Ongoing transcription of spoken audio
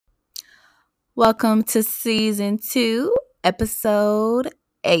Welcome to season 2, episode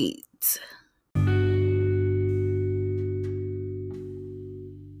 8.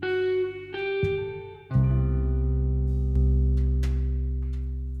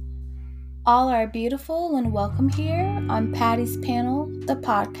 All are beautiful and welcome here on Patty's Panel, the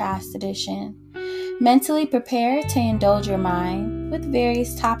podcast edition. Mentally prepare to indulge your mind with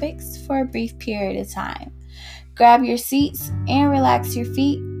various topics for a brief period of time. Grab your seats and relax your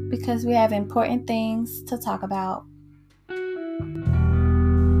feet because we have important things to talk about.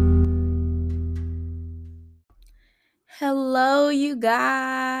 Hello, you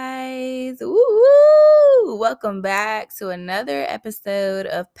guys. Woo! Welcome back to another episode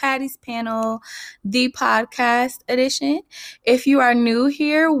of Patty's Panel, the podcast edition. If you are new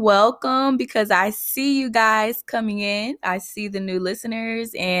here, welcome because I see you guys coming in. I see the new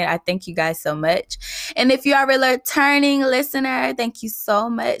listeners and I thank you guys so much. And if you are a returning listener, thank you so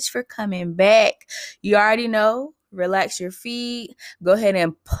much for coming back. You already know, relax your feet, go ahead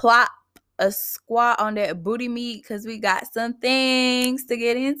and plop a squat on that booty meat because we got some things to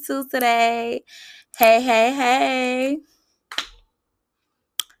get into today. Hey.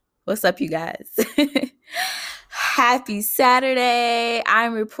 What's up, you guys? Happy Saturday.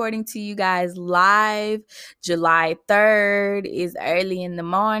 I'm reporting to you guys live. July 3rd is early in the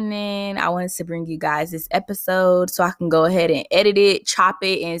morning. I wanted to bring you guys this episode so I can go ahead and edit it, chop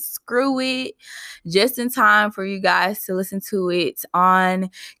it, and screw it just in time for you guys to listen to it on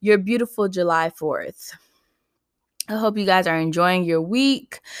your beautiful July 4th. I hope you guys are enjoying your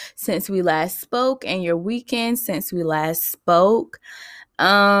week since we last spoke and your weekend since we last spoke.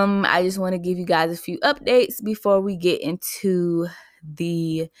 I just want to give you guys a few updates before we get into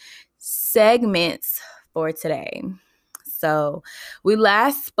the segments for today. So we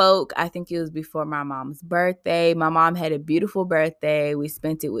last spoke, I think it was before my mom's birthday. My mom had a beautiful birthday. We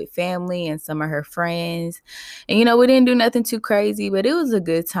spent it with family and some of her friends. And, we didn't do nothing too crazy, but it was a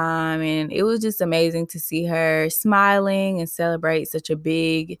good time. And it was just amazing to see her smiling and celebrate such a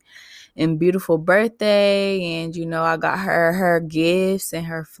big and beautiful birthday. And, I got her gifts and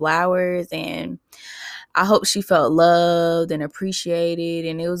her flowers. And I hope she felt loved and appreciated.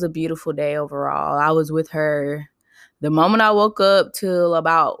 And it was a beautiful day overall. I was with her the moment I woke up till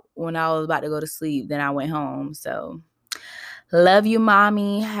about when I was about to go to sleep. Then I went home. So love you,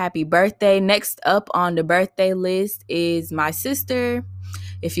 mommy. Happy birthday. Next up on the birthday list is my sister.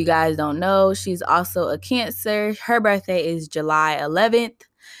 If you guys don't know, she's also a Cancer. Her birthday is July 11th.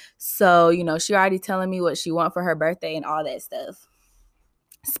 So, she already telling me what she wants for her birthday and all that stuff.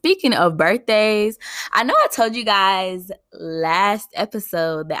 Speaking of birthdays, I know I told you guys last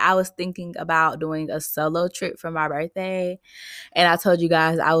episode that I was thinking about doing a solo trip for my birthday. And I told you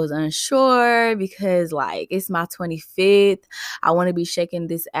guys I was unsure because, it's my 25th. I want to be shaking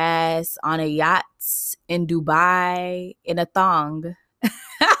this ass on a yacht in Dubai in a thong.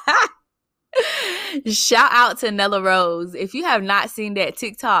 Shout out to Nella Rose. If you have not seen that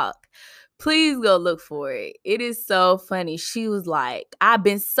TikTok, please go look for it. It is so funny. She was like, I've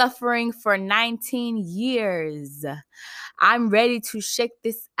been suffering for 19 years. I'm ready to shake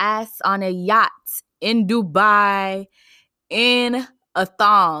this ass on a yacht in Dubai in a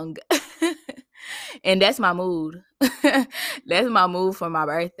thong. And that's my mood. That's my mood for my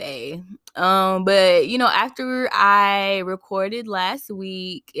birthday. But after I recorded last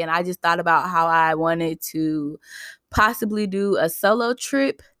week and I just thought about how I wanted to possibly do a solo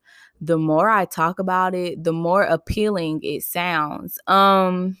trip, the more I talk about it, the more appealing it sounds.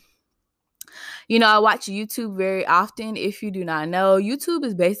 I watch YouTube very often. If you do not know, YouTube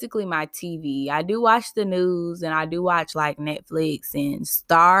is basically my TV. I do watch the news and I do watch Netflix and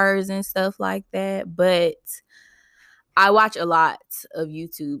Stars and stuff like that, but I watch a lot of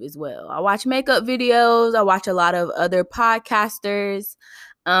YouTube as well. I watch makeup videos. I watch a lot of other podcasters.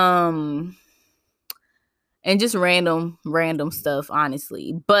 And just random stuff,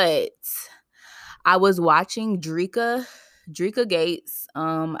 honestly. But I was watching Dreka Gates.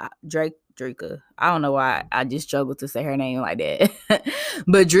 Dreka. I don't know why I just struggled to say her name like that.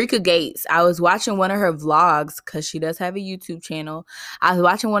 But Dreka Gates, I was watching one of her vlogs because she does have a YouTube channel. I was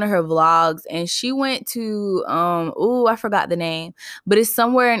watching one of her vlogs and she went to, I forgot the name, but it's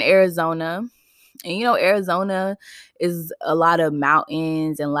somewhere in Arizona. And Arizona is a lot of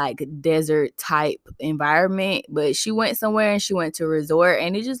mountains and desert type environment. But she went somewhere and she went to a resort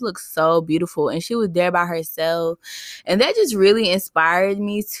and it just looks so beautiful. And she was there by herself. And that just really inspired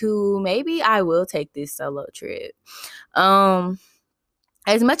me to maybe I will take this solo trip.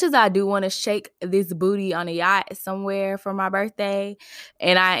 As much as I do want to shake this booty on a yacht somewhere for my birthday,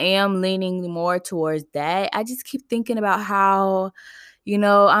 and I am leaning more towards that, I just keep thinking about how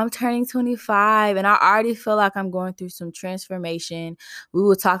I'm turning 25 and I already feel like I'm going through some transformation. We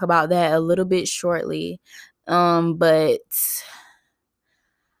will talk about that a little bit shortly. But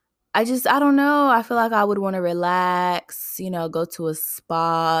I don't know. I feel like I would want to relax, go to a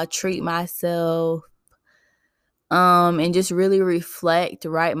spa, treat myself, and just really reflect,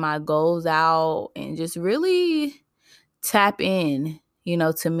 write my goals out, and just really tap in,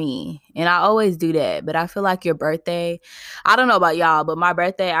 to me. And I always do that. But I feel like your birthday, I don't know about y'all, but my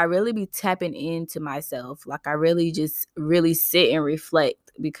birthday, I really be tapping into myself. Like I really just really sit and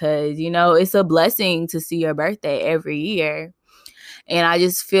reflect because, it's a blessing to see your birthday every year. And I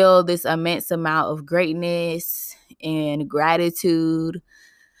just feel this immense amount of greatness and gratitude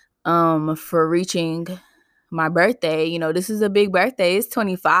for reaching my birthday. This is a big birthday. It's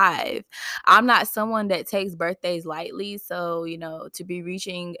 25. I'm not someone that takes birthdays lightly. So, to be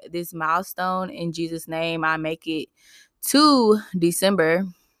reaching this milestone, in Jesus' name, I make it to December.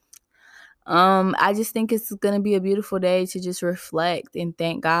 I just think it's going to be a beautiful day to just reflect and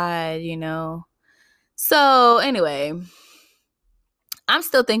thank God, So, anyway, I'm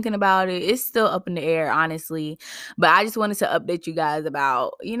still thinking about it. It's still up in the air, honestly. But I just wanted to update you guys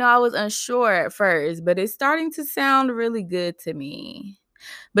about, I was unsure at first, but it's starting to sound really good to me.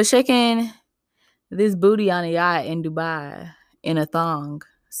 But shaking this booty on a yacht in Dubai in a thong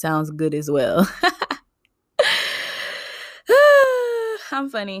sounds good as well. I'm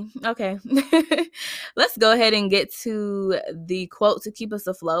funny. Okay. Let's go ahead and get to the quote to keep us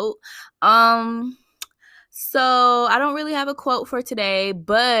afloat. So I don't really have a quote for today,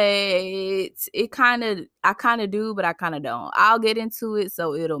 but I kind of do, but I kind of don't. I'll get into it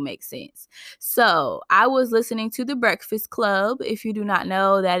so it'll make sense. So I was listening to The Breakfast Club. If you do not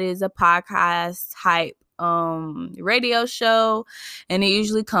know, that is a podcast type radio show, and it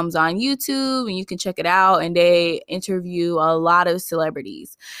usually comes on YouTube and you can check it out, and they interview a lot of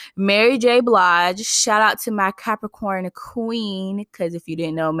celebrities. Mary J. Blige, shout out to my Capricorn queen, because if you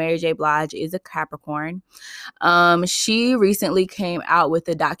didn't know, Mary J. Blige is a Capricorn. She recently came out with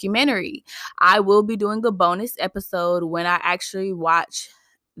a documentary. I will be doing a bonus episode when I actually watch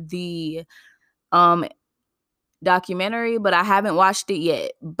the documentary, but I haven't watched it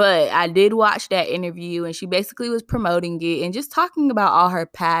yet. But I did watch that interview, and she basically was promoting it and just talking about all her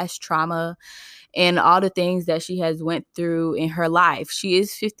past trauma and all the things that she has went through in her life. She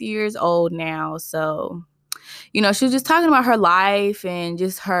is 50 years old now, so she was just talking about her life and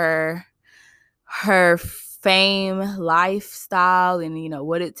just her fame lifestyle, and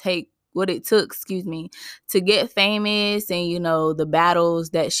what it took, to get famous, and the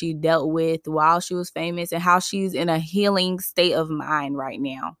battles that she dealt with while she was famous, and how she's in a healing state of mind right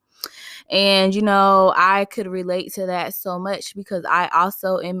now. And I could relate to that so much because I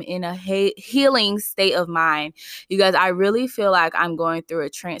also am in a healing state of mind. You guys, I really feel like I'm going through a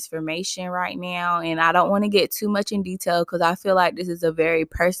transformation right now, and I don't want to get too much in detail because I feel like this is a very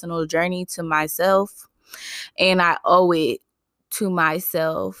personal journey to myself, and I owe it to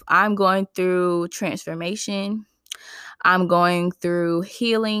myself. I'm going through transformation. I'm going through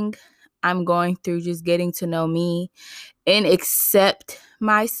healing. I'm going through just getting to know me and accept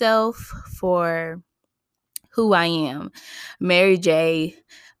myself for who I am. Mary J.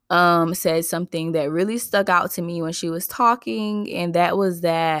 Said something that really stuck out to me when she was talking, and that was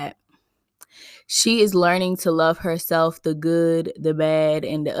that she is learning to love herself, the good, the bad,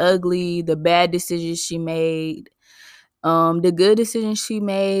 and the ugly, the bad decisions she made, the good decisions she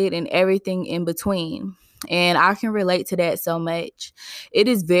made, and everything in between. And I can relate to that so much. It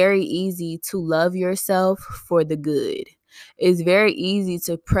is very easy to love yourself for the good. It's very easy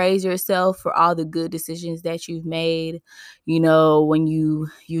to praise yourself for all the good decisions that you've made. When you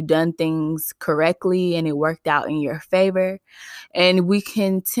done things correctly and it worked out in your favor. And we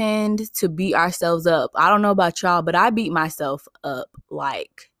can tend to beat ourselves up. I don't know about y'all, but I beat myself up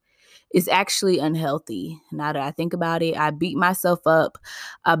like it's actually unhealthy. Now that I think about it, I beat myself up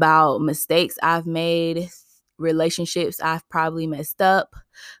about mistakes I've made, relationships I've probably messed up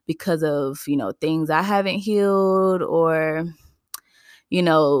because of, things I haven't healed, or,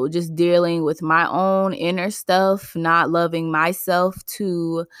 just dealing with my own inner stuff, not loving myself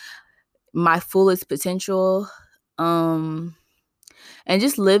to my fullest potential. And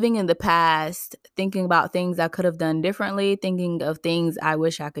just living in the past, thinking about things I could have done differently, thinking of things I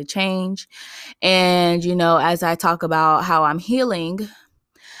wish I could change. And, as I talk about how I'm healing,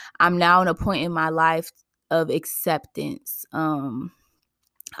 I'm now in a point in my life of acceptance.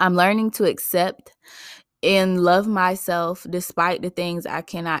 I'm learning to accept and love myself despite the things I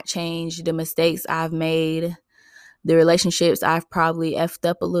cannot change, the mistakes I've made, the relationships I've probably effed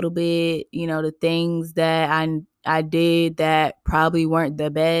up a little bit, the things that I did that probably weren't the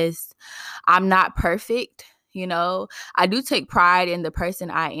best. I'm not perfect. I do take pride in the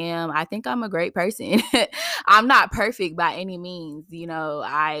person I am. I think I'm a great person. I'm not perfect by any means.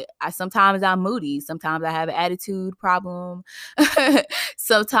 I sometimes I'm moody. Sometimes I have an attitude problem.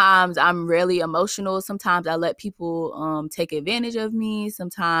 Sometimes I'm really emotional. Sometimes I let people take advantage of me.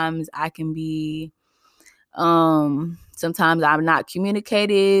 Sometimes I can be sometimes I'm not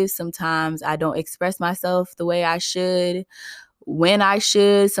communicative. Sometimes I don't express myself the way I should, when I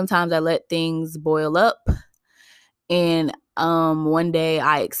should. Sometimes I let things boil up, and one day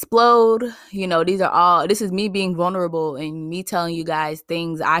I explode. This is me being vulnerable and me telling you guys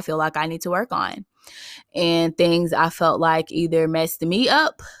things I feel like I need to work on, and things I felt like either messed me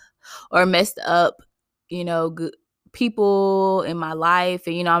up or messed up, people in my life.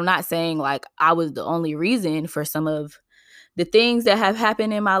 And I'm not saying like I was the only reason for some of the things that have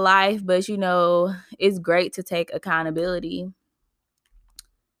happened in my life, but it's great to take accountability.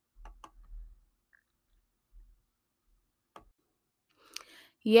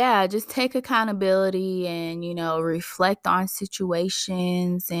 Yeah, just take accountability and reflect on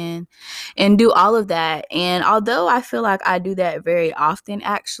situations and do all of that. And although I feel like I do that very often,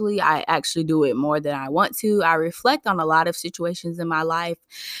 I actually do it more than I want to. I reflect on a lot of situations in my life,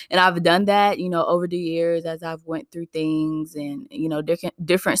 and I've done that over the years as I've went through things, and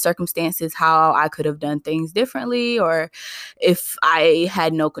different circumstances, how I could have done things differently, or if I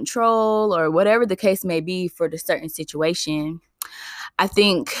had no control, or whatever the case may be for the certain situation. I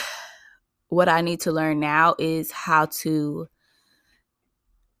think what I need to learn now is how to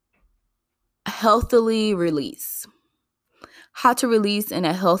healthily release, how to release in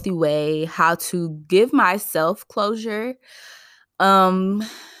a healthy way, how to give myself closure, um,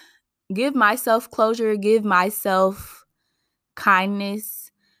 give myself closure, give myself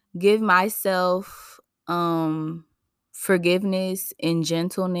kindness, give myself forgiveness and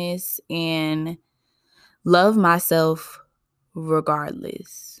gentleness, and love myself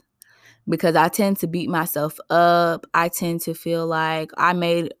regardless. Because I tend to beat myself up. I tend to feel like I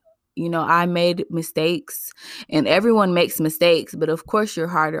made mistakes, and everyone makes mistakes, but of course you're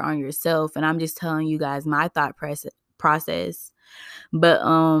harder on yourself. And I'm just telling you guys my thought process. But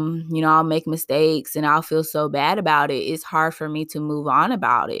I'll make mistakes and I'll feel so bad about it. It's hard for me to move on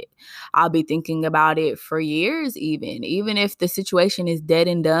about it. I'll be thinking about it for years, even if the situation is dead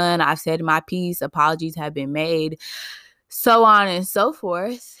and done. I've said my piece, apologies have been made, so on and so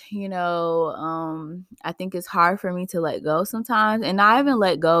forth. I think it's hard for me to let go sometimes, and I haven't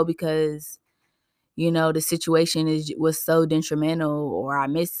let go because the situation was so detrimental, or I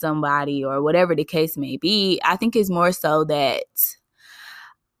missed somebody, or whatever the case may be. I think it's more so that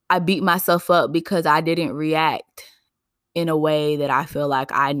I beat myself up because I didn't react in a way that I feel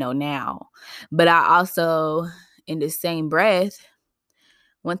like I know now. But I also, in the same breath,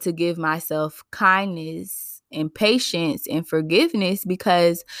 want to give myself kindness and patience and forgiveness,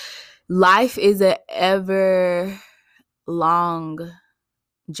 because life is a ever long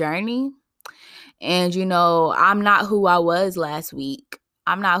journey. And I'm not who I was last week.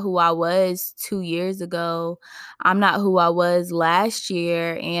 I'm not who I was 2 years ago. I'm not who I was last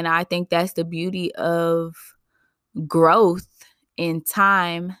year. And I think that's the beauty of growth in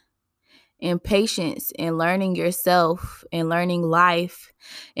time and patience and learning yourself and learning life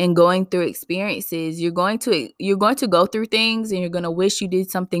and going through experiences. You're going to go through things and you're going to wish you did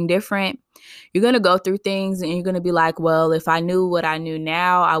something different. You're going to go through things and you're going to be like, well, if I knew what I knew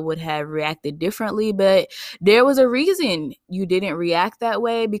now, I would have reacted differently. But there was a reason you didn't react that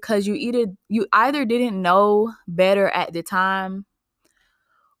way, because you either didn't know better at the time,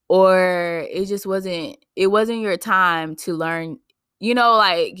 or it wasn't your time to learn.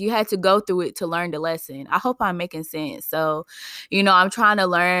 Like, you had to go through it to learn the lesson. I hope I'm making sense. So I'm trying to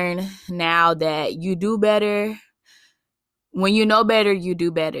learn now that you do better when you know better. You do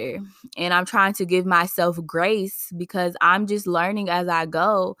better. And I'm trying to give myself grace, because I'm just learning as I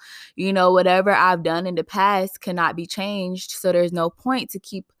go. Whatever I've done in the past cannot be changed, so there's no point to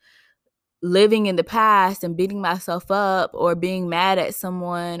keep living in the past and beating myself up or being mad at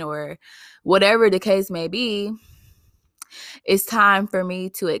someone, or whatever the case may be. It's time for me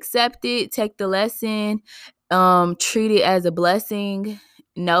to accept it, take the lesson, treat it as a blessing,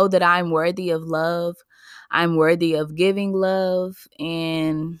 know that I'm worthy of love. I'm worthy of giving love,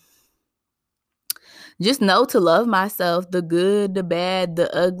 and just know to love myself, the good, the bad,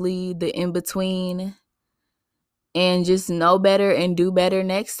 the ugly, the in between, and just know better and do better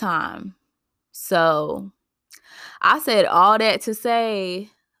next time. So I said all that to say,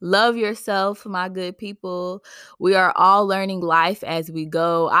 Love yourself, my good people. We are all learning life as we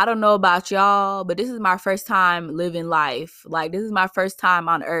go. I don't know about y'all, but this is my first time living life. Like, this is my first time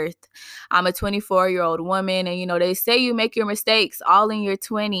on earth. I'm a 24-year-old woman, and they say you make your mistakes all in your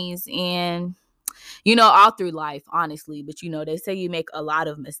 20s, and all through life, honestly. But, they say you make a lot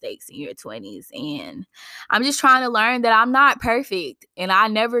of mistakes in your 20s. And I'm just trying to learn that I'm not perfect. And I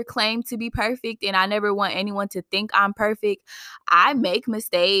never claim to be perfect. And I never want anyone to think I'm perfect. I make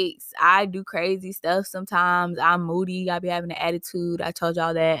mistakes. I do crazy stuff sometimes. I'm moody. I be having an attitude. I told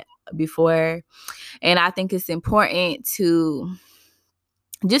y'all that before. And I think it's important to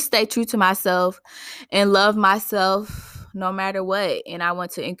just stay true to myself and love myself no matter what. And I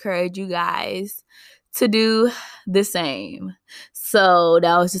want to encourage you guys to do the same. So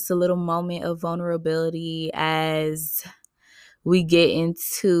that was just a little moment of vulnerability as we get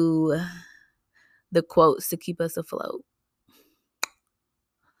into the quotes to keep us afloat.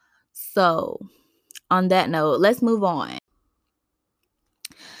 So on that note, let's move on.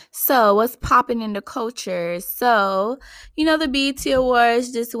 So what's popping in the culture? So, the BET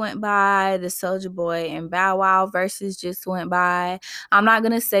Awards just went by. The Soulja Boy and Bow Wow versus just went by. I'm not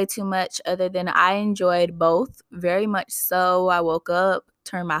going to say too much other than I enjoyed both very much so. I woke up,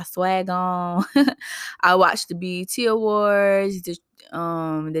 turned my swag on. I watched the BET Awards.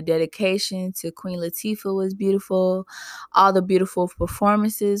 The dedication to Queen Latifah was beautiful. All the beautiful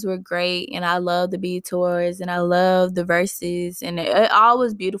performances were great, and I love the BET Awards, and I love the verses, and it all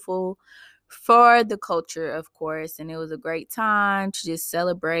was beautiful for the culture, of course. And it was a great time to just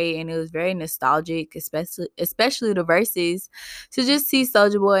celebrate, and it was very nostalgic, especially the verses, to just see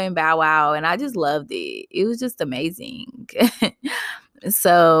Soulja Boy and Bow Wow, and I just loved it. It was just amazing.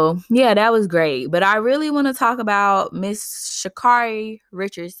 So, yeah, that was great. But I really want to talk about Miss Sha'Carri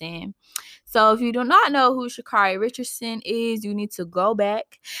Richardson. So if you do not know who Sha'Carri Richardson is, you need to go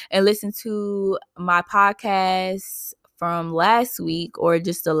back and listen to my podcast from last week, or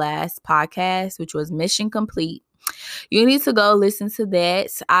just the last podcast, which was Mission Complete. You need to go listen to that.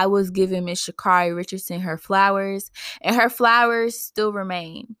 I was giving Miss Sha'Carri Richardson her flowers, and her flowers still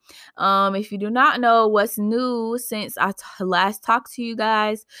remain. If you do not know what's new since I last talked to you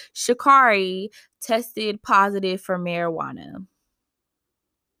guys, Sha'Carri tested positive for marijuana,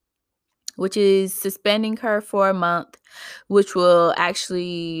 which is suspending her for a month, which will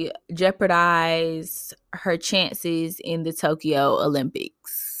actually jeopardize her chances in the Tokyo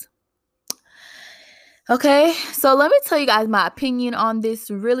Olympics. Okay, so let me tell you guys my opinion on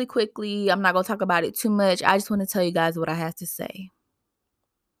this really quickly. I'm not going to talk about it too much. I just want to tell you guys what I have to say.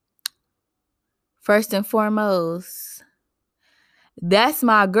 First and foremost, that's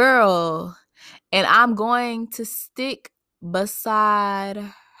my girl, and I'm going to stick beside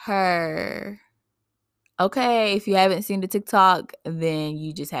her. Okay, if you haven't seen the TikTok, then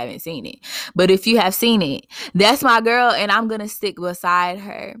you just haven't seen it. But if you have seen it, that's my girl, and I'm going to stick beside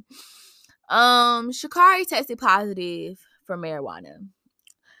her. Sha'Carri tested positive for marijuana.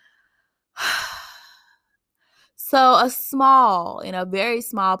 So a very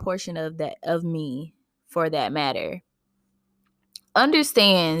small portion of me, for that matter,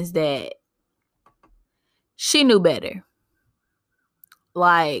 understands that she knew better.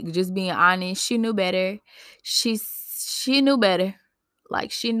 Like, just being honest, she knew better. She knew better.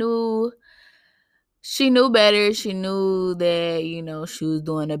 Like, she knew better. She knew that, she was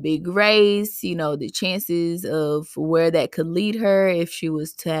doing a big race, the chances of where that could lead her. If she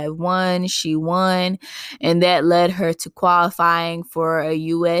was to have won, she won. And that led her to qualifying for a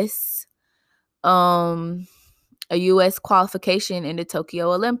U.S. Qualification in the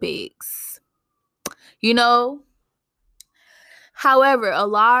Tokyo Olympics. However, a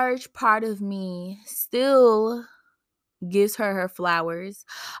large part of me still gives her flowers.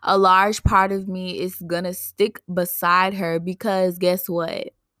 A large part of me is gonna stick beside her, because guess what?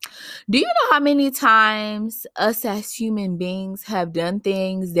 Do you know how many times us as human beings have done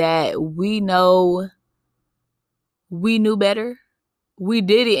things that we know we knew better? We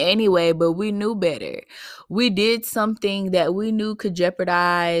did it anyway, but we knew better. We did something that we knew could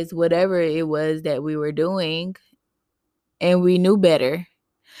jeopardize whatever it was that we were doing, and we knew better.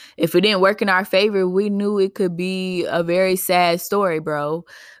 If it didn't work in our favor, we knew it could be a very sad story, bro.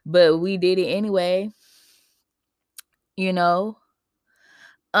 But we did it anyway. Miss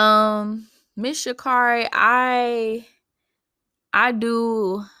Sha'Carri, I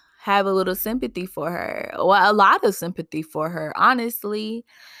do have a little sympathy for her. Well, a lot of sympathy for her, honestly.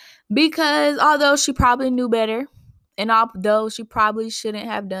 Because although she probably knew better, and although she probably shouldn't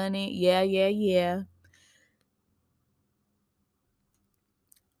have done it, yeah.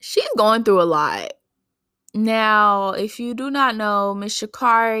 She's going through a lot. Now, if you do not know, Miss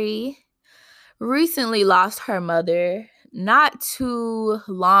Sha'Carri recently lost her mother not too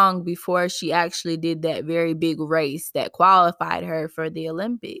long before she actually did that very big race that qualified her for the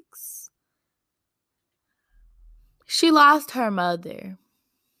Olympics. She lost her mother.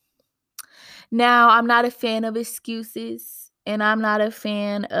 Now, I'm not a fan of excuses, and I'm not a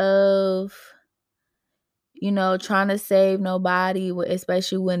fan of, trying to save nobody,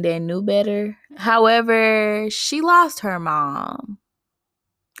 especially when they knew better. However, she lost her mom.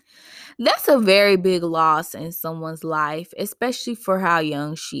 That's a very big loss in someone's life, especially for how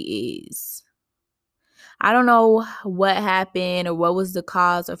young she is. I don't know what happened or what was the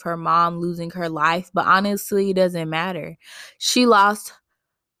cause of her mom losing her life, but honestly, it doesn't matter. She lost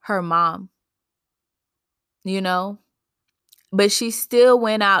her mom, you know? But she still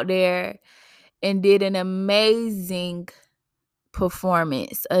went out there and did an amazing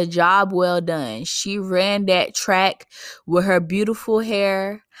performance, a job well done. She ran that track with her beautiful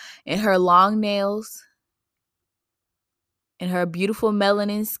hair and her long nails and her beautiful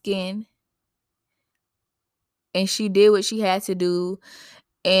melanin skin. And she did what she had to do.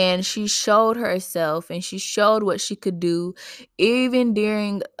 And she showed herself and she showed what she could do, even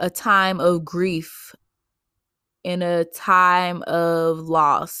during a time of grief, in a time of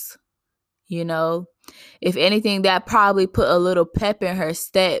loss. If anything, that probably put a little pep in her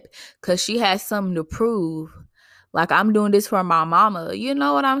step because she has something to prove. Like, I'm doing this for my mama. You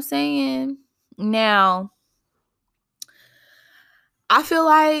know what I'm saying? Now, I feel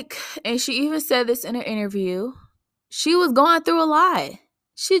like, and she even said this in her interview, she was going through a lot.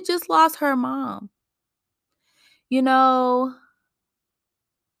 She just lost her mom.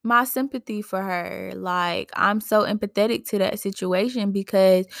 My sympathy for her. Like, I'm so empathetic to that situation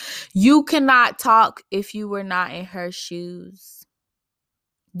because you cannot talk if you were not in her shoes.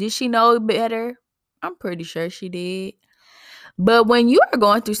 Did she know better? I'm pretty sure she did. But when you are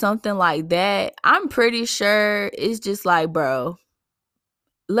going through something like that, I'm pretty sure it's just like, bro,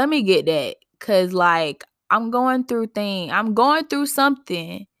 let me get that. Cause like, I'm going through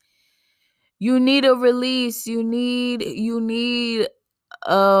something. You need a release. You need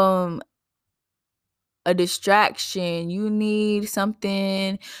a distraction. You need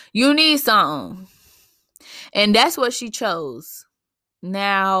something. And that's what she chose.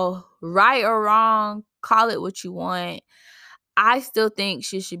 Now, right or wrong, call it what you want. I still think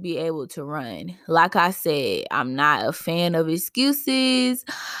she should be able to run. Like I said, I'm not a fan of excuses.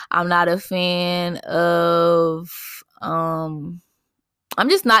 I'm not a fan of I'm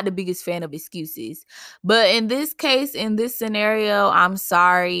just not the biggest fan of excuses. But in this case, in this scenario, I'm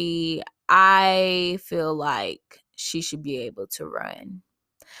sorry. I feel like she should be able to run.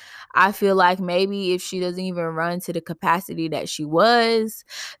 I feel like maybe if she doesn't even run to the capacity that she was,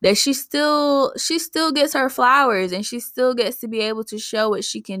 that she still gets her flowers and she still gets to be able to show what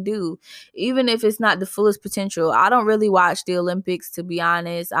she can do, even if it's not the fullest potential. I don't really watch the Olympics, to be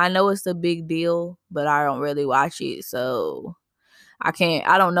honest. I know it's a big deal, but I don't really watch it, so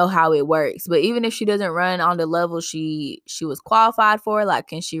I don't know how it works. But even if she doesn't run on the level she was qualified for, like,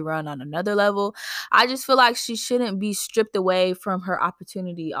 can she run on another level? I just feel like she shouldn't be stripped away from her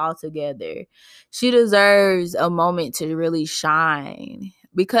opportunity altogether. She deserves a moment to really shine.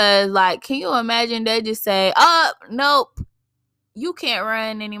 Because, like, can you imagine they just say, oh, nope, you can't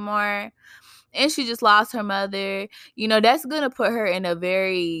run anymore. And she just lost her mother. That's going to put her in a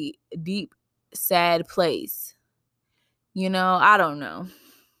very deep, sad place. I don't know.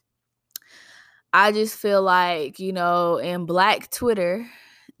 I just feel like, in Black Twitter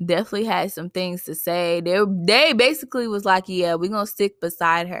definitely had some things to say. They basically was like, yeah, we're going to stick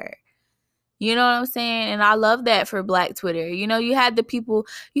beside her. You know what I'm saying? And I love that for Black Twitter. You had other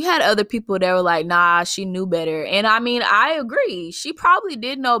people that were like, nah, she knew better. And I mean, I agree. She probably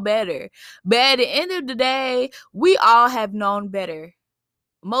did know better. But at the end of the day, we all have known better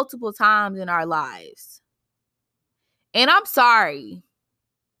multiple times in our lives. And I'm sorry.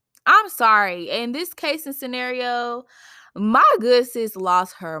 In this case and scenario, my good sis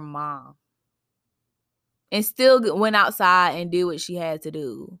lost her mom and still went outside and did what she had to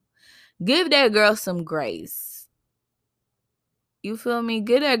do. Give that girl some grace. You feel me?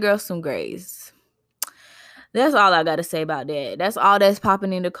 Give that girl some grace. That's all I got to say about that. That's all that's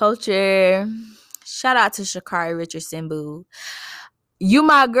popping in the culture. Shout out to Sha'Carri Richardson, boo. You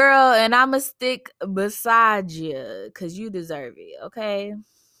my girl, and I'ma stick beside you because you deserve it, okay?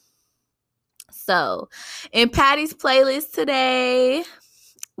 So, in Patty's playlist today,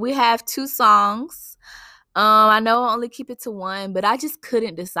 we have two songs. I know I only keep it to one, but I just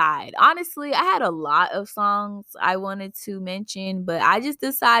couldn't decide. Honestly, I had a lot of songs I wanted to mention, but I just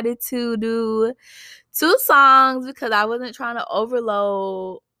decided to do two songs because I wasn't trying to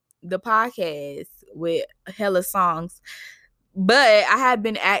overload the podcast with hella songs. But I had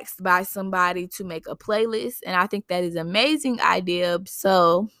been asked by somebody to make a playlist, and I think that is an amazing idea.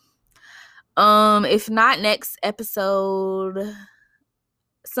 So, if not next episode,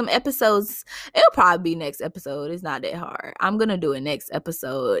 some episodes, it'll probably be next episode. It's not that hard. I'm gonna do it next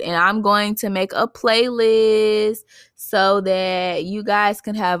episode, and I'm going to make a playlist so that you guys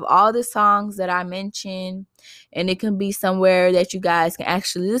can have all the songs that I mentioned, and it can be somewhere that you guys can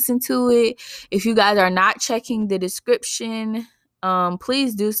actually listen to it. If you guys are not checking the description,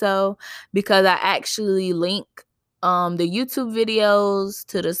 please do so, because I actually link the YouTube videos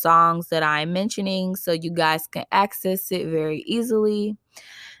to the songs that I'm mentioning, so you guys can access it very easily.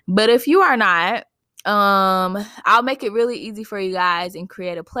 But if you are not, I'll make it really easy for you guys and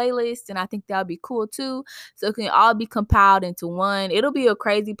create a playlist, and I think that'll be cool too. So it can all be compiled into one. It'll be a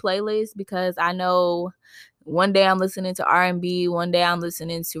crazy playlist because I know one day I'm listening to R&B, one day I'm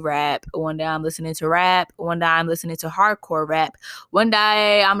listening to rap, one day I'm listening to rap, one day I'm listening to hardcore rap, one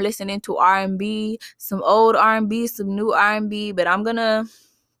day I'm listening to R&B, some old R&B, some new R&B, but I'm gonna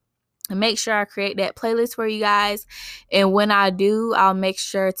make sure I create that playlist for you guys. And when I do, I'll make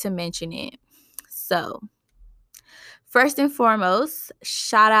sure to mention it. So, first and foremost,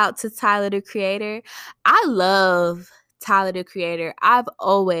 shout out to Tyler the Creator. I love Tyler the Creator. I've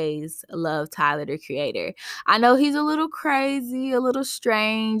always loved Tyler the Creator. I know he's a little crazy, a little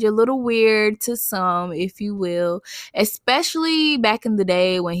strange, a little weird to some, if you will, especially back in the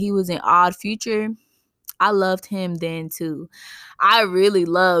day when he was in Odd Future. I loved him then too. I really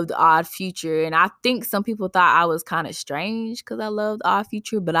loved Odd Future, and I think some people thought I was kind of strange because I loved Odd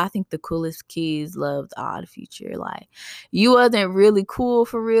Future, but I think the coolest kids loved Odd Future. Like, you wasn't really cool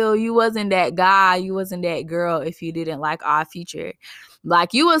for real. You wasn't that guy. You wasn't that girl if you didn't like Odd Future.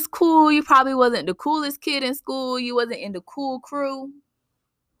 Like, you was cool. You probably wasn't the coolest kid in school. You wasn't in the cool crew,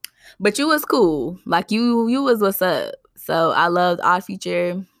 but you was cool. Like, you was what's up. So I loved Odd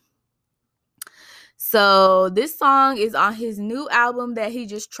Future. So this song is on his new album that he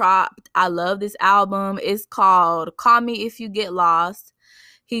just dropped. I love this album. It's called Call Me If You Get Lost.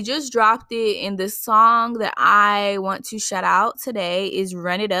 He just dropped it, and the song that I want to shout out today is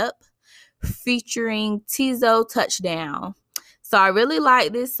Run It Up featuring Tizo Touchdown. So I really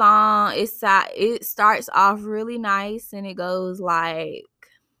like this song. It starts off really nice, and it goes like,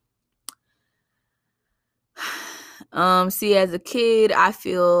 see, as a kid, I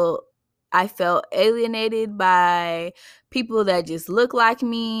felt alienated by people that just look like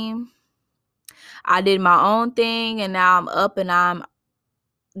me. I did my own thing, and now I'm up and I'm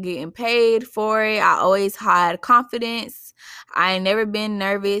getting paid for it. I always had confidence. I ain't never been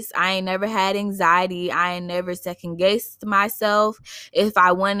nervous. I ain't never had anxiety. I ain't never second guessed myself. If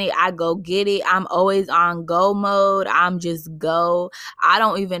I want it, I go get it. I'm always on go mode. I'm just go. I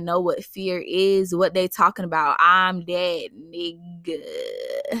don't even know what fear is, what they talking about. I'm that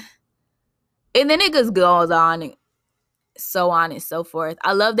nigga. And then it just goes on and so forth.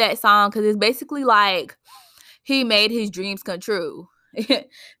 I love that song because it's basically like he made his dreams come true.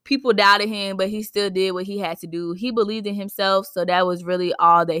 People doubted him, but he still did what he had to do. He believed in himself, so that was really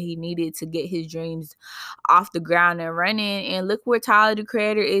all that he needed to get his dreams off the ground and running. And look where Tyler the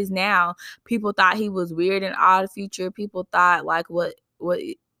Creator is now. People thought he was weird in Odd Future. People thought like what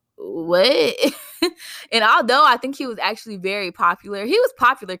and although I think he was actually very popular, he was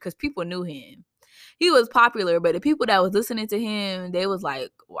popular because people knew him. He was popular, but the people that was listening to him, they was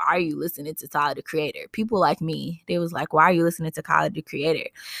like, why are you listening to Tyler the Creator? People like me, they was like, why are you listening to Tyler the Creator?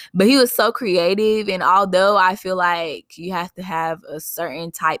 But he was so creative, and although I feel like you have to have a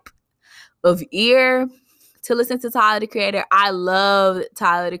certain type of ear to listen to Tyler the Creator, I love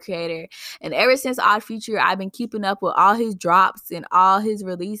Tyler the Creator. And ever since Odd Future, I've been keeping up with all his drops and all his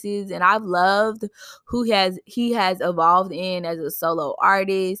releases, and I've loved who he has evolved in as a solo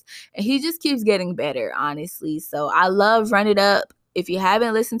artist, and he just keeps getting better, honestly. So I love Run It Up. If you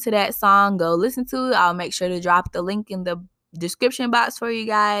haven't listened to that song, go listen to it. I'll make sure to drop the link in the description box for you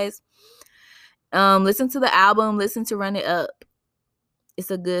guys. Listen to the album, listen to Run It Up.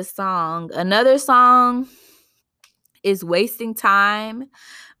 It's a good song. Another song is Wasting Time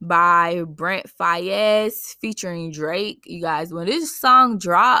by Brent Faiyaz featuring Drake. You guys, when this song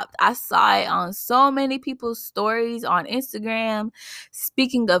dropped, I saw it on so many people's stories on Instagram.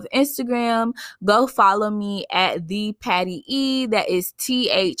 Speaking of Instagram, go follow me at the Patty E. That is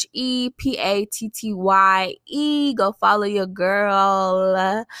ThePatty. Go follow your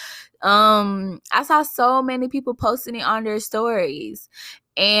girl. I saw so many people posting it on their stories,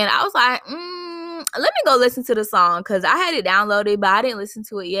 and I was like, let me go listen to the song, because I had it downloaded, but I didn't listen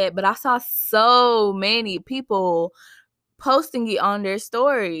to it yet. But I saw so many people posting it on their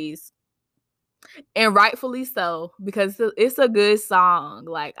stories, and rightfully so, because it's a good song.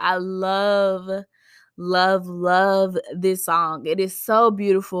 Like, I love this song. It is so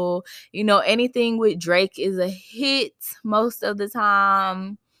beautiful. You know, anything with Drake is a hit most of the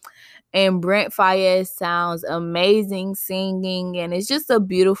time. And Brent Faiyaz sounds amazing singing, and it's just a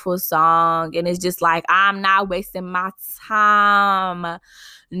beautiful song. And it's just like, I'm not wasting my time.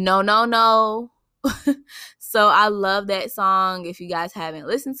 No. So I love that song. If you guys haven't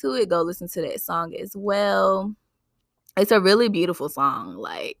listened to it, go listen to that song as well. It's a really beautiful song.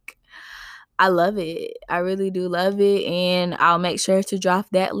 Like, I love it. I really do love it. And I'll make sure to drop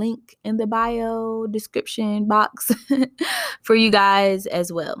that link in the bio description box for you guys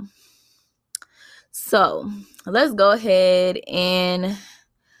as well. So let's go ahead and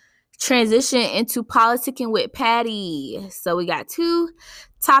transition into politicking with Patty. So we got 2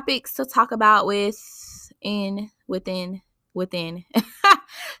 topics to talk about within politicking with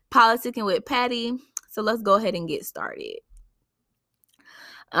Patty. So let's go ahead and get started.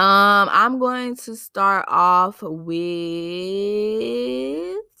 I'm going to start off with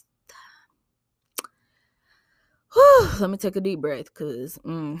let me take a deep breath, because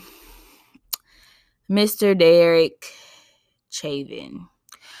Mr. Derek Chauvin.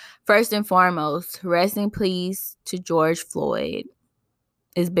 First and foremost, rest in peace to George Floyd.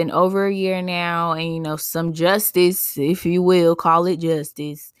 It's been over a year now, and, you know, some justice, if you will, call it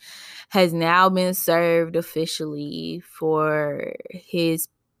justice, has now been served officially for his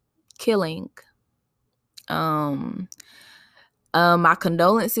killing. My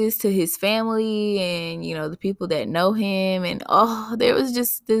condolences to his family and, you know, the people that know him. And there was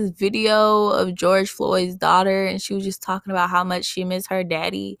just this video of George Floyd's daughter, and she was just talking about how much she missed her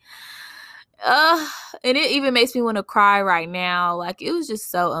daddy. And it even makes me want to cry right now. Like, it was just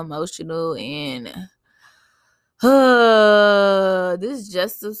so emotional. And this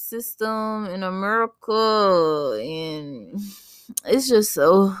justice system in America, and it's just a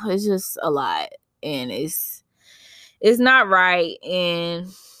lot, and it's not right, and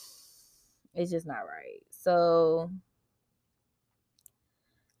it's just not right. So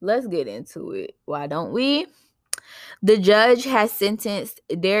let's get into it. Why don't we? The judge has sentenced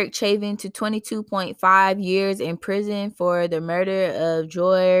Derek Chauvin to 22.5 years in prison for the murder of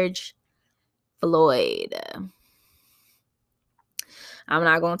George Floyd. I'm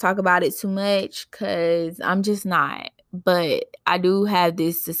not going to talk about it too much, because I'm just not. But I do have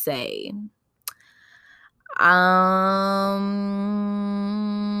this to say. I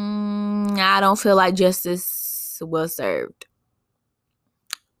don't feel like justice was served.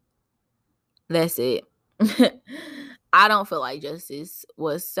 That's it. I don't feel like justice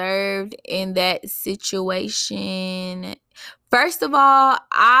was served in that situation. First of all,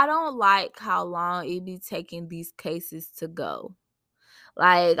 I don't like how long it be taking these cases to go.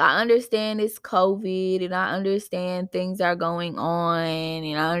 Like, I understand it's COVID, and I understand things are going on,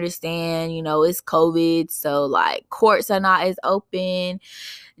 and I understand, you know, it's COVID, so, like, courts are not as open,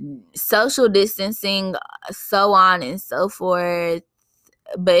 social distancing, so on and so forth.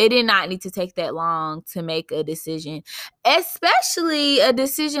 But it did not need to take that long to make a decision, especially a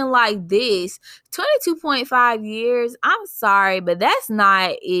decision like this. 22.5 years. I'm sorry, but that's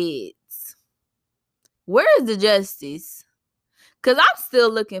not it. Where is the justice? Because I'm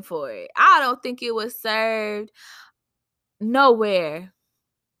still looking for it. I don't think it was served nowhere.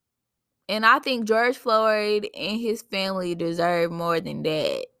 And I think George Floyd and his family deserve more than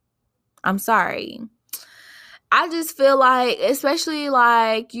that. I'm sorry. I just feel like, especially,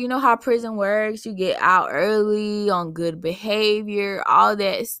 like, you know how prison works, you get out early on good behavior, all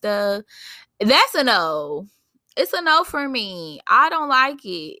that stuff. That's a no. It's a no for me. I don't like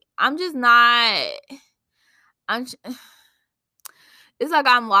it. I'm just not. It's like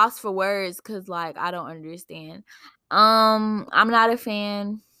I'm lost for words, because, like, I don't understand. I'm not a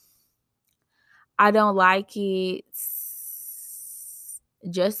fan. I don't like it.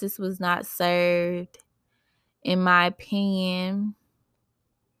 Justice was not served, in my opinion.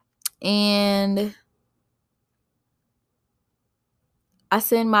 And I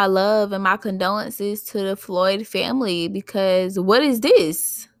send my love and my condolences to the Floyd family, because what is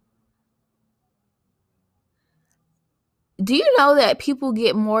this? Do you know that people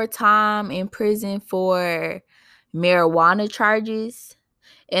get more time in prison for marijuana charges?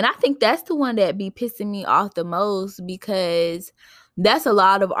 And I think that's the one that be pissing me off the most, because that's a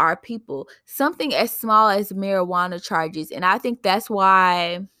lot of our people. Something as small as marijuana charges. And I think that's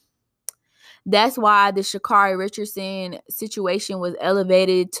why the Sha'Carri Richardson situation was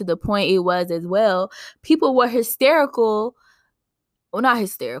elevated to the point it was as well. People were hysterical. Well, not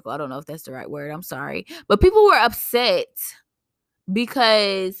hysterical. I don't know if that's the right word. I'm sorry. But people were upset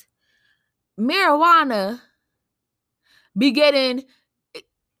because marijuana be getting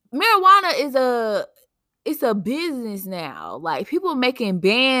marijuana it's a business now. Like, people making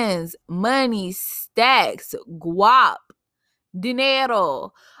bands, money, stacks, guap,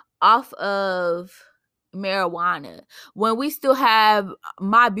 dinero off of marijuana, when we still have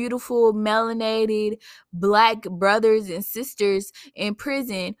my beautiful melanated black brothers and sisters in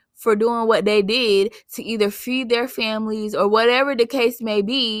prison for doing what they did to either feed their families or whatever the case may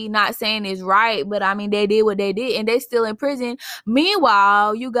be. Not saying it's right, but I mean, they did what they did and they still in prison.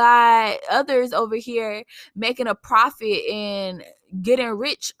 Meanwhile, you got others over here making a profit and getting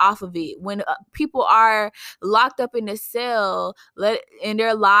rich off of it, when people are locked up in a cell, and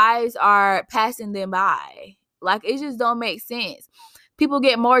their lives are passing them by. Like, it just don't make sense. People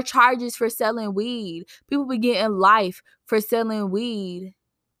get more charges for selling weed. People be getting life for selling weed.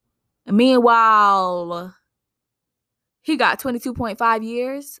 Meanwhile, he got 22.5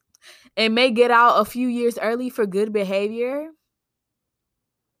 years and may get out a few years early for good behavior.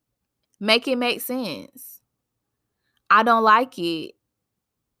 Make it make sense. I don't like it.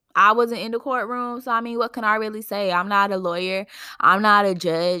 I wasn't in the courtroom, so I mean, what can I really say? I'm not a lawyer. I'm not a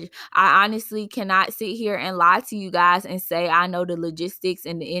judge. I honestly cannot sit here and lie to you guys and say I know the logistics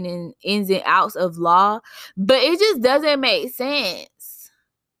and the ins and outs of law, but it just doesn't make sense.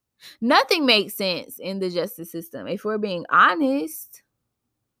 Nothing makes sense in the justice system, if we're being honest.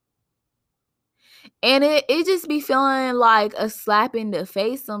 And it just be feeling like a slap in the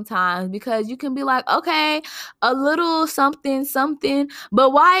face sometimes, because you can be like, okay, a little something, something,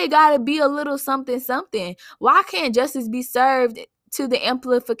 but why it gotta be a little something, something? Why can't justice be served to the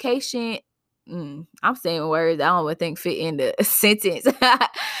amplification? I'm saying words I don't even think fit in the sentence.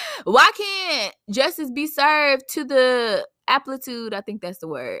 Why can't justice be served to the amplitude? I think that's the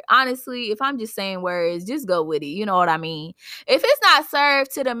word. Honestly, if I'm just saying words, just go with it. You know what I mean? If it's not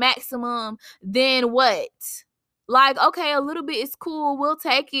served to the maximum, then what? Like, okay, a little bit is cool. We'll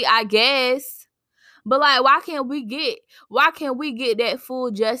take it, I guess. But like, why can't we get that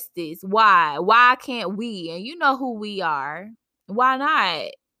full justice? Why can't we? And you know who we are. Why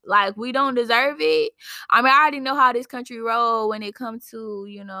not? Like, we don't deserve it. I mean, I already know how this country roll when it comes to,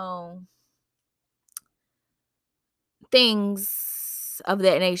 things of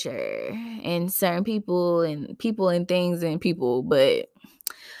that nature, and certain people and things and people, but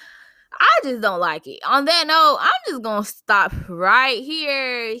I just don't like it. On that note, I'm just gonna stop right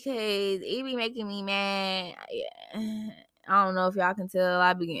here because it be making me mad. Yeah. I don't know if y'all can tell,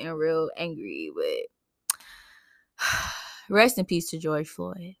 I be getting real angry, but rest in peace to George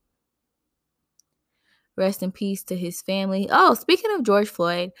Floyd. Rest in peace to his family. Oh, speaking of George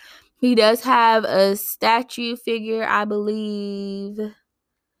Floyd, he does have a statue figure, I believe.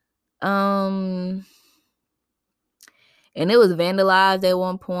 And it was vandalized at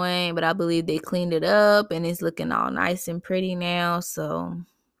one point, but I believe they cleaned it up and it's looking all nice and pretty now. So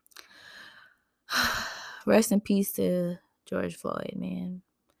rest in peace to George Floyd, man.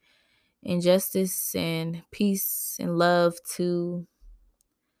 And justice and peace and love to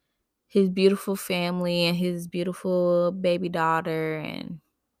his beautiful family and his beautiful baby daughter and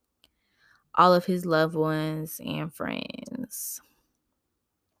all of his loved ones and friends.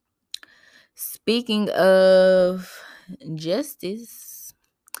 Speaking of justice,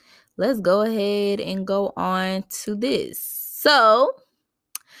 let's go ahead and go on to this. So,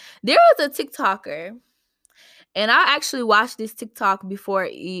 there was a TikToker, and I actually watched this TikTok before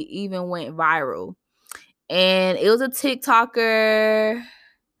it even went viral. And it was a TikToker,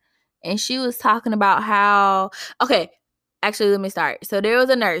 and she was talking about how, okay, actually, let me start. So, there was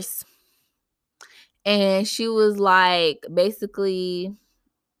a nurse, and she was like, basically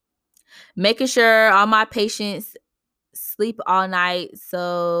making sure all my patients sleep all night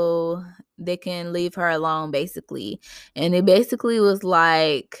so they can leave her alone, basically. And it basically was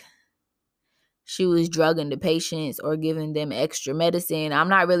like she was drugging the patients or giving them extra medicine. I'm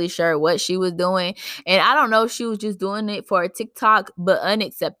not really sure what she was doing, and I don't know if she was just doing it for a TikTok, but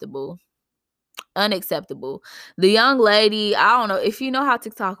unacceptable. Unacceptable. The young lady, I don't know if you know how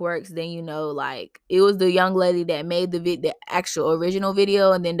TikTok works, then you know, like, it was the young lady that made the actual original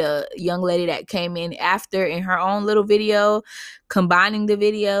video, and then the young lady that came in after in her own little video, combining the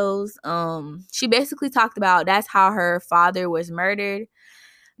videos. She basically talked about that's how her father was murdered,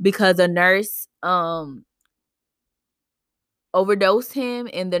 because a nurse overdosed him,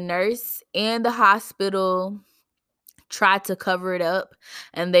 and the nurse and the hospital tried to cover it up,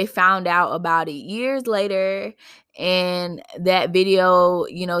 and they found out about it years later. And that video,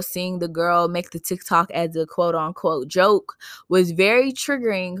 seeing the girl make the TikTok as a quote unquote joke, was very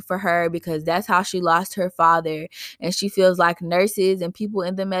triggering for her, because that's how she lost her father. And she feels like nurses and people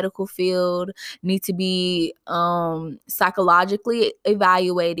in the medical field need to be psychologically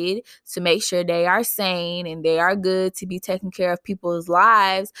evaluated to make sure they are sane and they are good to be taking care of people's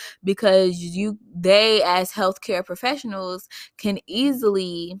lives, because they as healthcare professionals can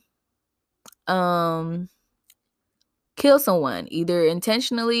easily kill someone, either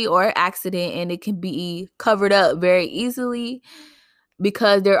intentionally or accident, and it can be covered up very easily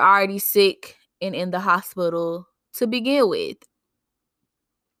because they're already sick and in the hospital to begin with.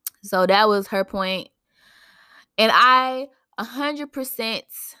 So that was her point, and I 100%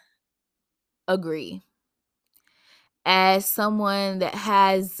 agree. As someone that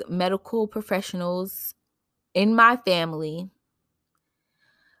has medical professionals in my family,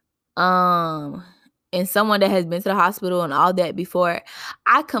 and someone that has been to the hospital and all that before,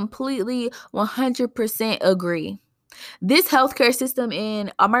 I completely 100% agree. This healthcare system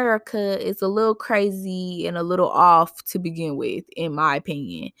in America is a little crazy and a little off to begin with, in my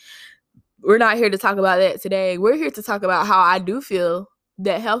opinion. We're not here to talk about that today. We're here to talk about how I do feel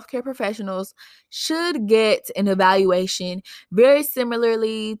that healthcare professionals should get an evaluation very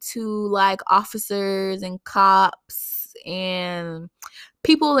similarly to like officers and cops and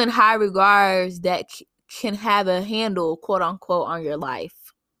people in high regards that can have a handle, quote unquote, on your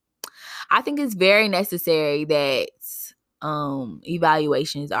life. I think it's very necessary that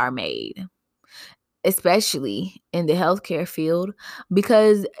evaluations are made, especially in the healthcare field,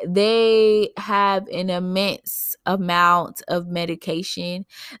 because they have an immense amount of medication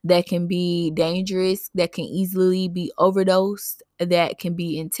that can be dangerous, that can easily be overdosed, that can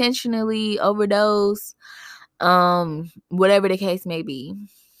be intentionally overdosed, whatever the case may be.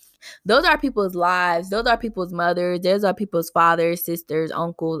 Those are people's lives. Those are people's mothers. Those are people's fathers, sisters,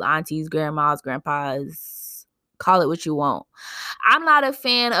 uncles, aunties, grandmas, grandpas. Call it what you want. I'm not a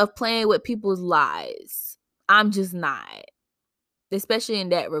fan of playing with people's lives. I'm just not. Especially in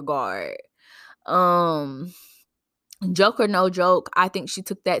that regard. Joke or no joke, I think she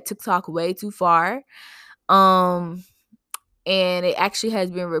took that TikTok way too far. And it actually has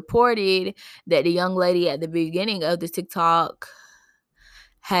been reported that the young lady at the beginning of the TikTok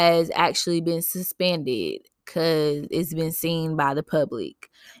has actually been suspended because it's been seen by the public,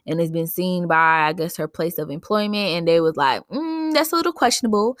 and it's been seen by, I guess, her place of employment, and they was like, that's a little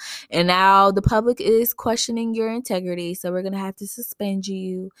questionable, and now the public is questioning your integrity, so we're gonna have to suspend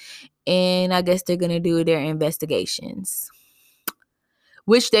you, and I guess they're gonna do their investigations,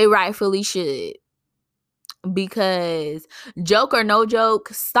 which they rightfully should, because joke or no joke,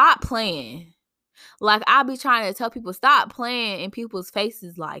 stop playing. Like, I be trying to tell people, stop playing in people's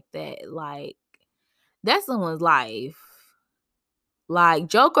faces like that. Like, that's someone's life. Like,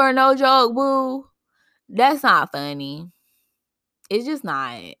 joke or no joke, boo, that's not funny. It's just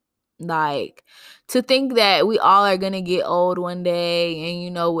not. Like, to think that we all are gonna get old one day,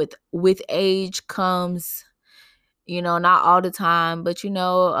 and with age comes, not all the time, but a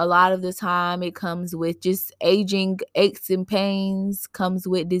lot of the time it comes with just aging, aches and pains, comes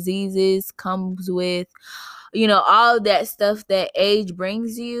with diseases, comes with all of that stuff that age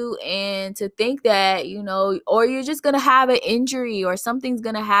brings you. And to think that, or you're just going to have an injury or something's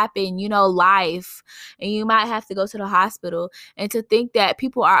going to happen, life, and you might have to go to the hospital. And to think that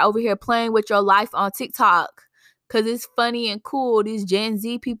people are over here playing with your life on TikTok because it's funny and cool. These Gen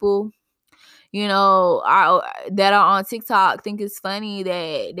Z people, that are on TikTok think it's funny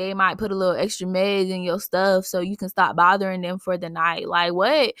that they might put a little extra meds in your stuff so you can stop bothering them for the night. Like,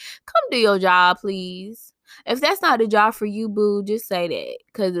 what? Come do your job, please. If that's not a job for you, boo, just say that,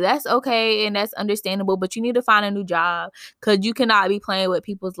 because that's okay and that's understandable, but you need to find a new job, because you cannot be playing with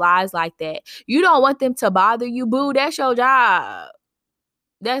people's lives like that. You don't want them to bother you, boo. That's your job.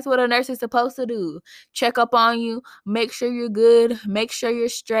 That's what a nurse is supposed to do. Check up on you, make sure you're good, make sure you're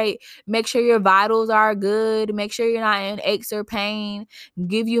straight, make sure your vitals are good, make sure you're not in aches or pain,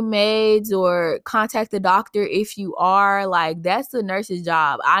 give you meds or contact the doctor if you are. Like, that's the nurse's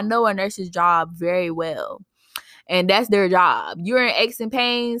job. I know a nurse's job very well. And that's their job. You're in aches and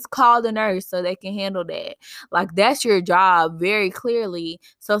pains, call the nurse so they can handle that. Like, that's your job very clearly.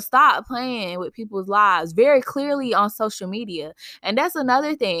 So stop playing with people's lives very clearly on social media. And that's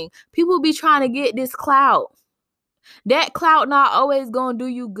another thing. People be trying to get this clout. That clout not always gonna do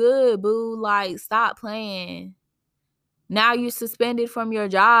you good, boo. Like, stop playing. Now you're suspended from your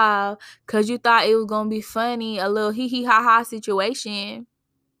job because you thought it was gonna be funny, a little hee hee ha ha situation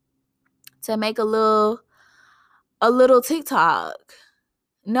to make a little TikTok.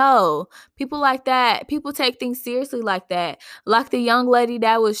 No, people like that, people take things seriously like that. Like the young lady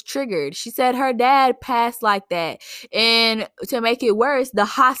that was triggered. She said her dad passed like that. And to make it worse, the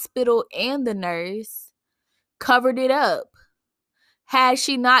hospital and the nurse covered it up. Had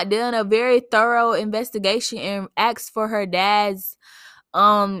she not done a very thorough investigation and asked for her dad's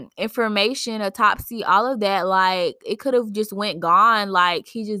information, autopsy, all of that, like, it could have just went gone, like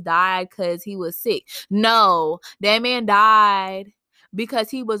he just died because he was sick. No, that man died because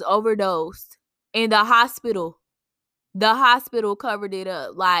he was overdosed in the hospital. The hospital covered it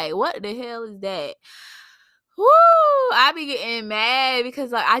up. Like, what the hell is that? Woo! I be getting mad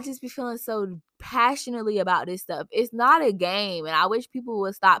because, like, I just be feeling so passionately about this stuff. It's not a game, and I wish people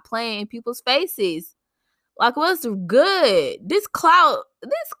would stop playing in people's faces. Like, what's good? This clout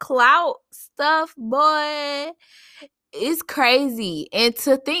stuff, boy, is crazy. And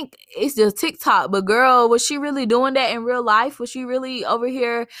to think it's just TikTok, but girl, was she really doing that in real life? Was she really over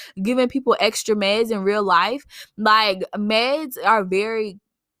here giving people extra meds in real life? Like, meds are very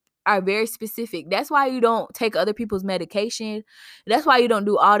specific. That's why you don't take other people's medication. That's why you don't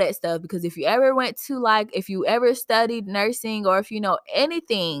do all that stuff. Because if you ever went to, like, if you ever studied nursing, or if you know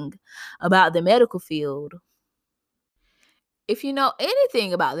anything about the medical field, if you know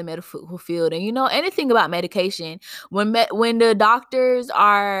anything about the medical field and you know anything about medication, when the doctors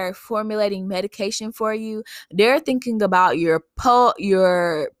are formulating medication for you, they're thinking about your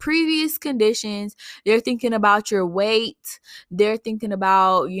previous conditions. They're thinking about your weight. They're thinking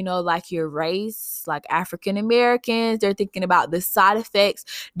about, like, your race, like African Americans. They're thinking about the side effects.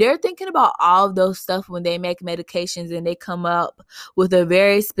 They're thinking about all of those stuff when they make medications, and they come up with a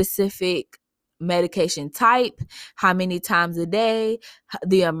very specific medication type, how many times a day,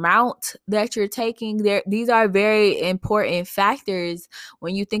 the amount that you're taking. These are very important factors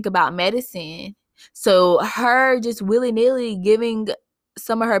when you think about medicine. So her just willy-nilly giving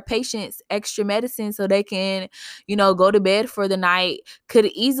some of her patients extra medicine so they can, go to bed for the night could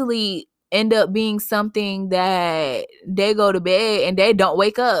easily end up being something that they go to bed and they don't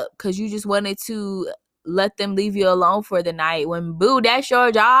wake up because you just wanted to let them leave you alone for the night, when, boo, that's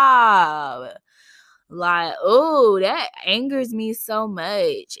your job. Like, oh, that angers me so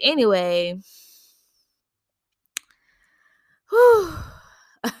much. Anyway. Whew.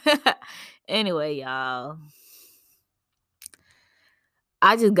 Anyway, y'all.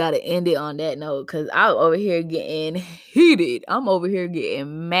 I just gotta end it on that note because I'm over here getting heated. I'm over here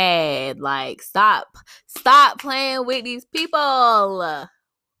getting mad. Like, stop playing with these people.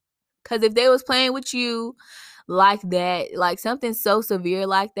 Because if they was playing with you like that, like something so severe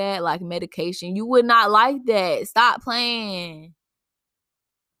like that, like medication, you would not like that. Stop playing.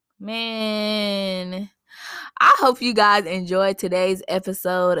 Man, I hope you guys enjoyed today's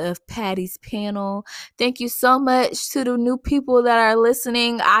episode of Patty's Panel. Thank you so much to the new people that are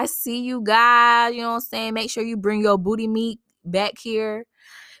listening. I see you guys, you know what I'm saying? Make sure you bring your booty meat back here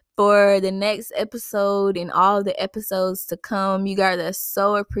for the next episode and all the episodes to come. You guys are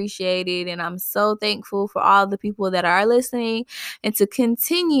so appreciated, and I'm so thankful for all the people that are listening and to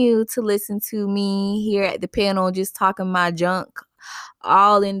continue to listen to me here at the panel, just talking my junk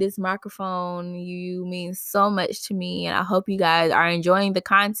all in this microphone. You mean so much to me, and I hope you guys are enjoying the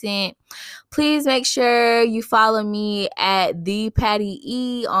content. Please make sure you follow me at the Patty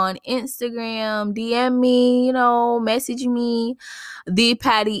E on Instagram. DM me, message me, the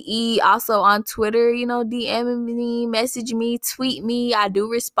Patty E. Also on Twitter, DM me, message me, tweet me. I do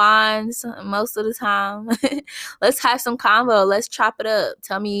respond most of the time. Let's have some convo. Let's chop it up.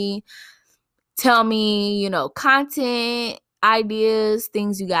 Tell me, content ideas,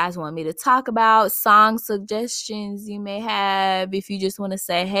 things you guys want me to talk about, song suggestions you may have. If you just want to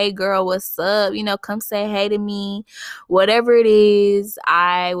say, hey girl, what's up, come say hey to me. Whatever it is,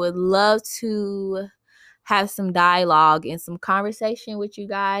 I would love to have some dialogue and some conversation with you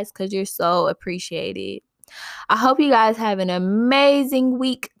guys because you're so appreciated. I hope you guys have an amazing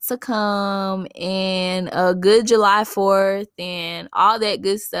week to come and a good July 4th and all that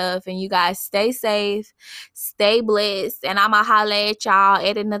good stuff. And you guys stay safe, stay blessed, and I'ma holla at y'all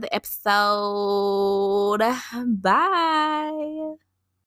at another episode. Bye.